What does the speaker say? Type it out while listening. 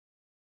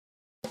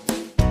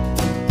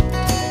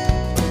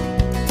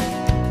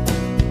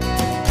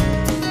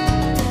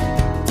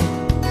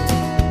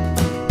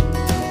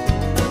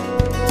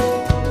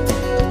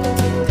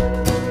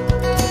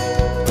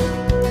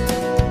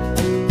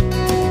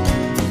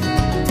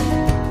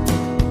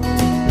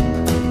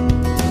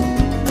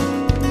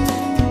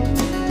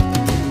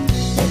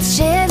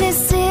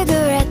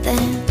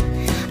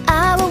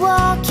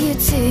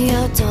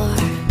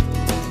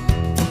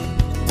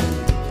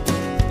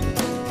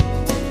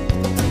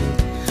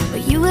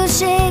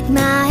shake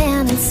my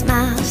hand and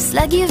smile, just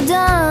like you've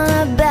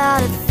done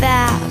about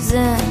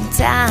 1,000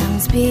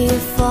 times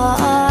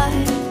before.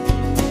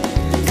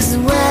 'Cause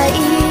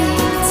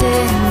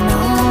waiting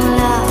on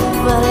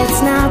love, well,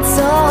 it's not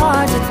so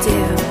hard to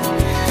do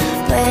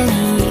when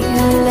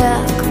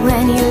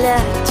you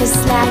look just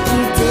like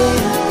you do.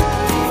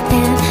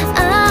 And I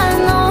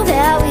know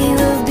that we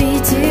will be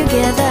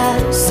together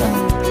soon.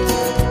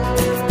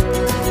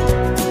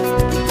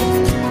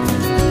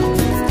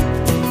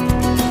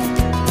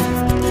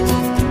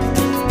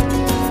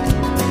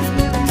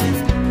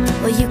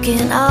 Well, you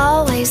can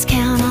always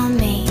count on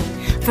me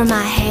for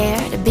my hair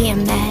to be a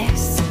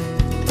mess.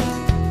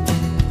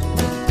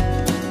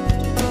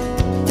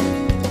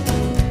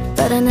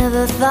 But I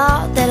never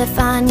thought that I'd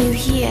find you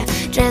here,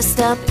 dressed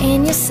up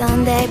in your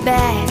Sunday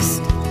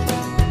best.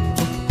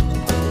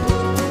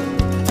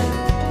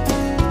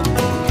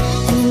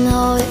 And you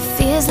know it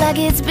feels like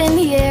it's been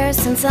years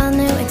since I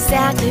knew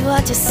exactly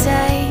what to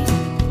say.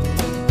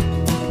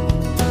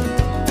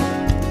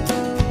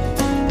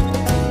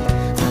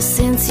 Oh,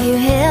 since you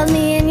held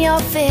me in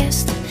your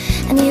fist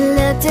and you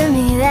looked at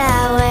me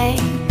that way.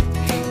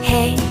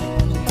 Hey,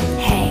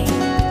 hey.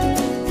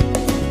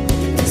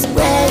 'Cause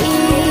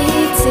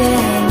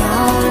waiting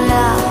on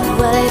love,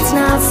 well, it's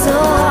not so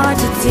hard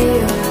to do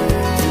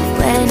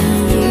when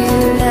you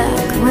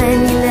look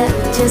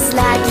just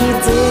like you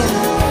do.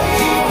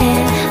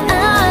 And I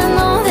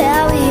know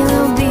that we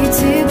will be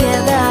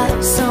together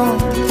soon.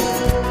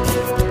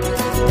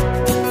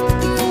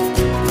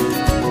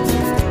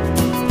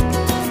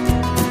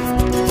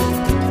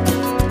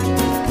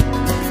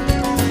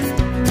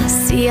 I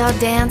see your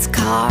dance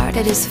card,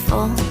 it is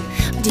full.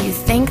 Do you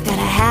think that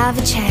I have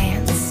a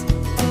chance?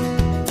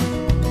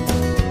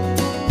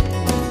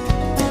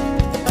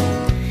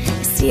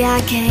 See, I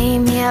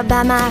came here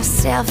by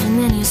myself and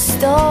then you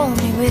stole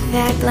me with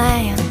that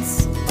glance.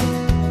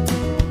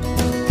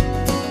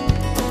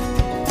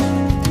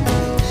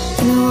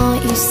 And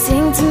won't you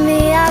sing to me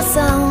our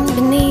song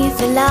beneath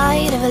the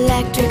light of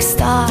electric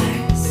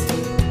stars?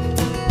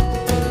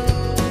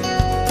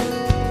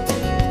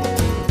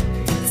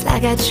 It's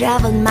like I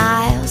traveled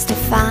miles to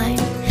find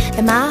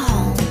that my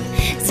home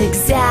is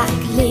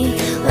exactly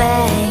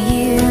where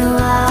you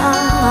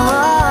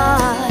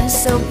are.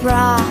 So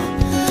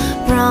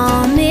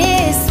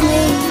promise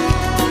me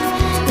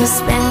you'll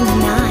spend the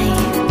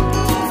night,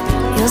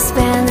 you'll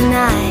spend the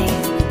night,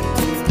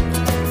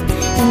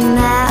 and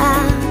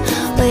I'll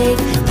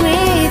wake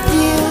with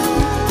you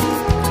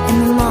in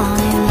the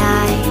morning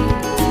light,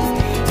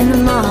 in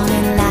the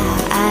morning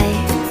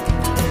light.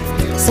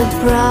 So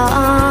promise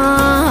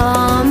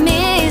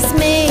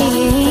me,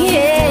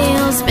 yeah,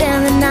 you'll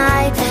spend the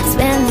night,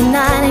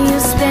 and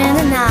you'll spend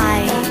the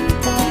night,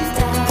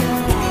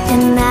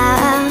 and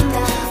I'll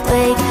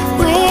wake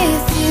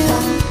with you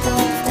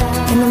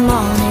in the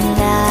morning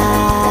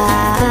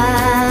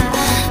light.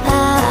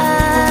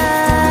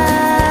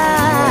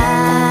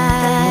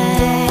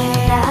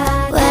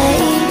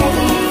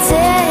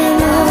 Waiting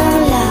on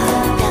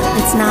love,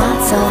 it's not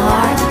so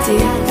hard to do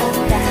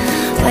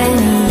when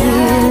you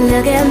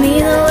look at me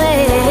the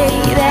way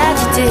that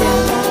you do.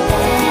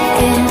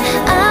 And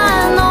I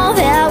know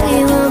that we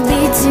will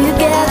be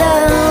together.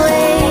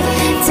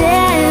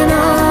 Waiting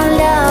on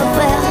love,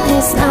 well,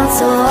 it's not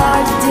so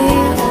hard to do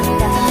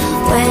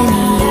when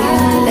you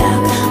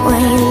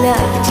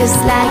look just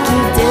like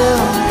you do.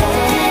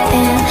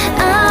 And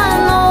I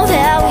know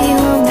that we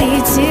will be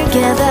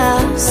together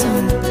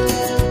soon.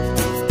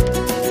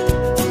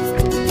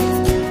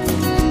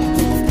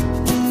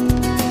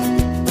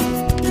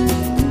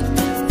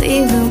 We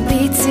will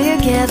be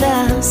together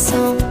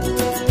soon.